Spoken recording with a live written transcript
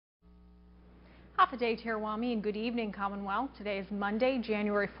Half a day, Tirawami, and good evening, Commonwealth. Today is Monday,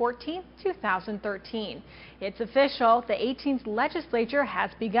 January 14th, 2013. It's official. The 18th legislature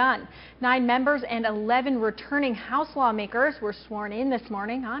has begun. 9 members and 11 returning House lawmakers were sworn in this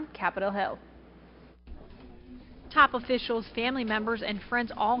morning on Capitol Hill. Top officials, family members, and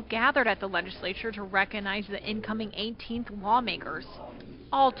friends all gathered at the legislature to recognize the incoming 18th lawmakers.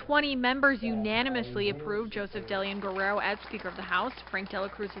 All 20 members unanimously approved Joseph Delian Guerrero as Speaker of the House, Frank De La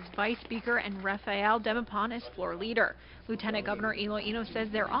Cruz as Vice Speaker, and Rafael Demapon as Floor Leader. Lieutenant Governor Iloilo says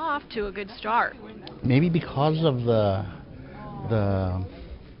they're off to a good start. Maybe because of the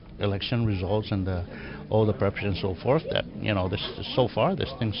election results and all the preparation and so forth, that so far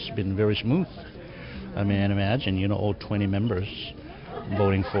this thing's been very smooth. I mean, imagine all 20 members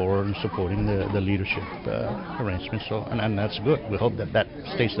voting for and supporting the leadership arrangement. So, and that's good. We hope that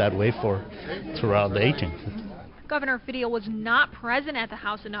stays that way throughout the 18th. Governor Fidel was not present at the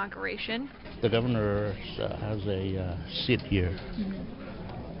House inauguration. The governor has a seat here,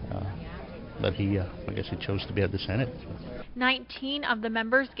 but I guess he chose to be at the Senate. 19 of the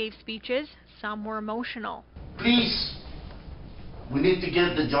members gave speeches. Some were emotional. Please, we need to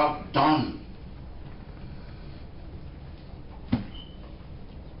get the job done.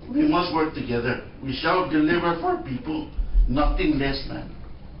 We must work together. We shall deliver for people. Nothing less, man.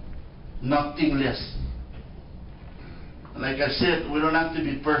 Nothing less. Like I said, we don't have to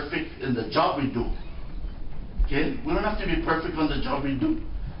be perfect in the job we do. Okay? We don't have to be perfect on the job we do.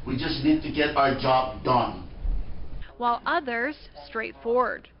 We just need to get our job done. While others,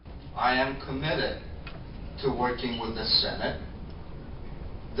 straightforward. I am committed to working with the Senate,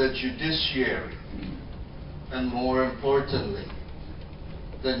 the judiciary, and more importantly,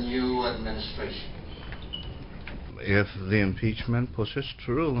 the new administration. If the impeachment pushes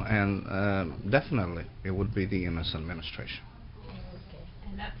through, and definitely it would be the MS administration. Okay.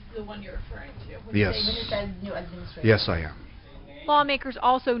 And that's the one you're referring to? Yes. When you said new administration? Yes, I am. Lawmakers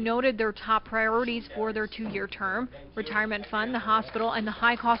also noted their top priorities for their 2-year term. Retirement fund, the hospital, and the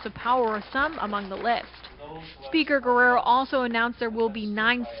high cost of power are some among the list. Speaker Guerrero also announced there will be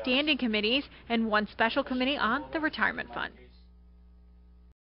 9 standing committees and 1 special committee on the retirement fund.